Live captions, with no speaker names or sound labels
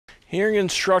Hearing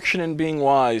instruction and being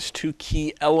wise, two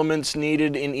key elements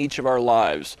needed in each of our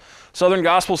lives. Southern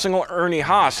gospel singer Ernie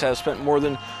Haase has spent more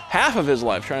than half of his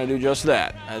life trying to do just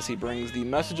that, as he brings the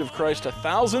message of Christ to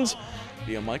thousands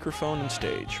via microphone and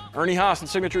stage. Ernie Haase and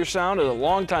Signature Sound is a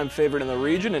longtime favorite in the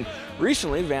region, and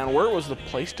recently Van Wert was the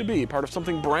place to be, part of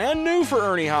something brand new for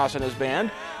Ernie Haase and his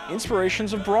band,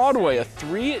 Inspirations of Broadway, a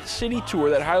 3-city tour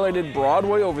that highlighted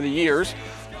Broadway over the years,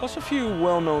 plus a few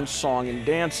well-known song and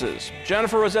dances.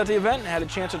 Jennifer was at the event and had a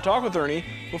chance to talk with Ernie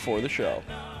before the show.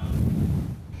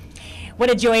 What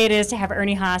a joy it is to have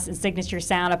Ernie Haase and Signature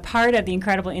Sound, a part of the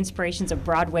incredible Inspirations of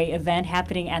Broadway event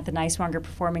happening at the Niswonger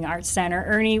Performing Arts Center.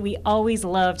 Ernie, we always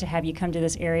love to have you come to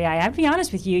this area. I have to be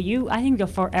honest with you, I think you'll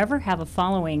forever have a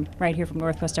following right here from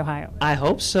Northwest Ohio. I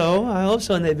hope so,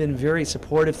 and they've been very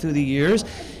supportive through the years,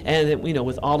 and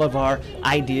with all of our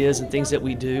ideas and things that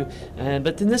we do.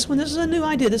 But then this is a new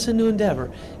idea, this is a new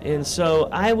endeavor, and so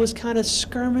I was kind of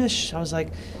skirmish. I was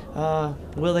like,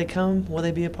 will they come? Will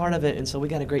they be a part of it? And so we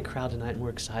got a great crowd tonight, and we're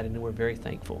excited, and we're very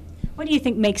thankful. What do you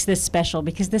think makes this special?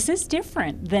 Because this is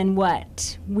different than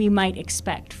what we might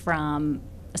expect from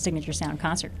a Signature Sound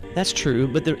concert. That's true,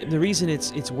 but the reason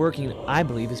it's working, I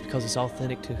believe, is because it's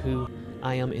authentic to who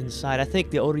I am inside. I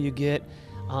think the older you get,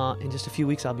 in just a few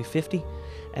weeks I'll be 50,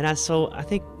 and so I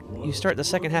think you start the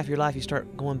second half of your life, you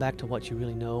start going back to what you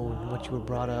really know and what you were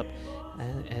brought up,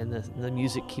 and the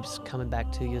music keeps coming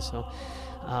back to you. So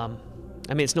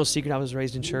it's no secret I was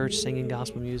raised in church singing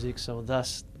gospel music, so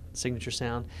thus Signature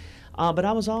Sound. But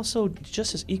I was also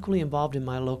just as equally involved in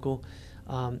my local.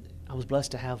 I was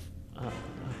blessed to have a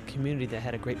community that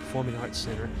had a great performing arts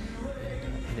center,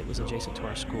 and it was adjacent to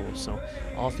our school. So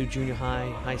all through junior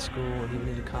high, high school, and even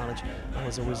into college, I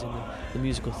was always in the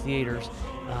musical theaters,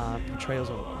 portrayals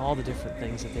of all the different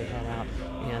things that they had out.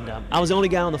 And I was the only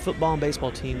guy on the football and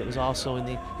baseball team that was also in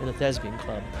the thespian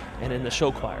club and in the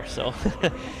show choir. So,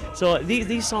 so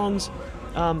these songs,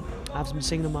 I've been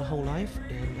singing them my whole life,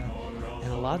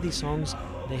 and a lot of these songs,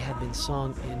 they have been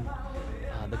sung in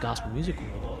the gospel music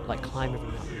world, like Climb Every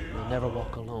Mountain, You'll Never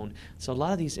Walk Alone. So a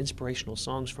lot of these inspirational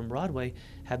songs from Broadway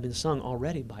have been sung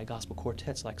already by gospel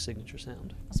quartets like Signature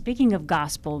Sound. Speaking of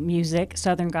gospel music,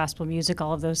 Southern gospel music,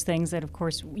 all of those things that, of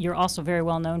course, you're also very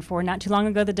well known for. Not too long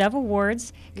ago, the Dove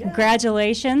Awards. Yeah.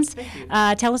 Congratulations. Thank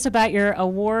you. Tell us about your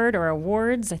award or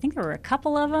awards. I think there were a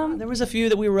couple of them. There was a few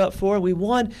that we were up for. We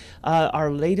won.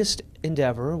 Our latest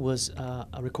endeavor was a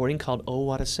recording called Oh,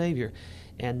 What a Savior.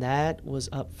 And that was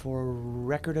up for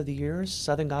Record of the Year,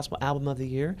 Southern Gospel Album of the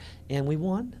Year, and we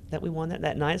won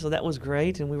that night, so that was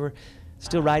great, and we were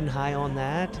still riding high on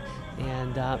that,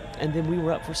 and then we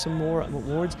were up for some more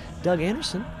awards. Doug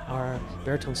Anderson, our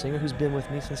baritone singer, who's been with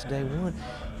me since day one,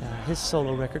 his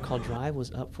solo record called Drive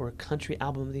was up for Country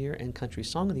Album of the Year and Country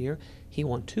Song of the Year. He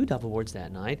won 2 Dove Awards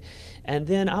that night, and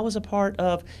then I was a part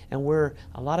of, and where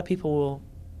a lot of people will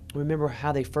remember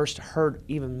how they first heard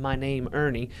even my name,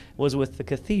 Ernie, was with the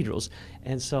Cathedrals.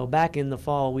 And so back in the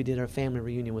fall, we did our family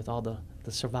reunion with all the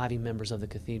surviving members of the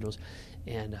Cathedrals.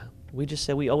 And we just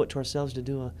said we owe it to ourselves to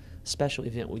do a special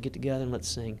event. We get together and let's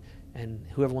sing. And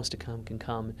whoever wants to come can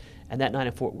come. And that night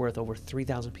in Fort Worth, over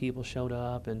 3,000 people showed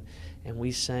up, and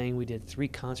we sang. We did 3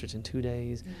 concerts in 2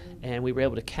 days, and we were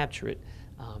able to capture it.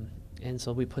 And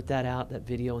so we put that out, that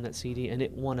video and that CD, and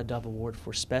it won a Dove Award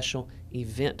for Special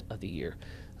Event of the Year.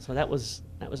 So that was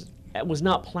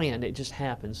not planned. It just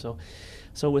happened.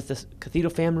 So with the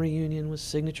Cathedral Family Reunion, with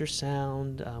Signature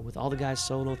Sound, with all the guys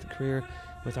solo at the career,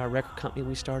 with our record company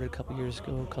we started a couple years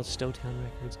ago called Stowtown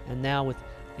Records, and now with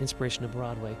Inspiration of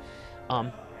Broadway,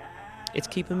 it's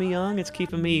keeping me young. It's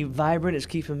keeping me vibrant. It's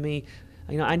keeping me,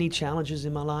 I need challenges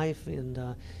in my life,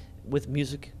 and with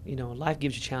music, life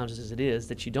gives you challenges as it is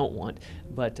that you don't want,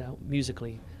 but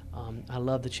musically, I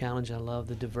love the challenge, I love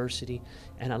the diversity,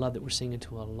 and I love that we're singing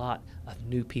to a lot of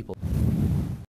new people.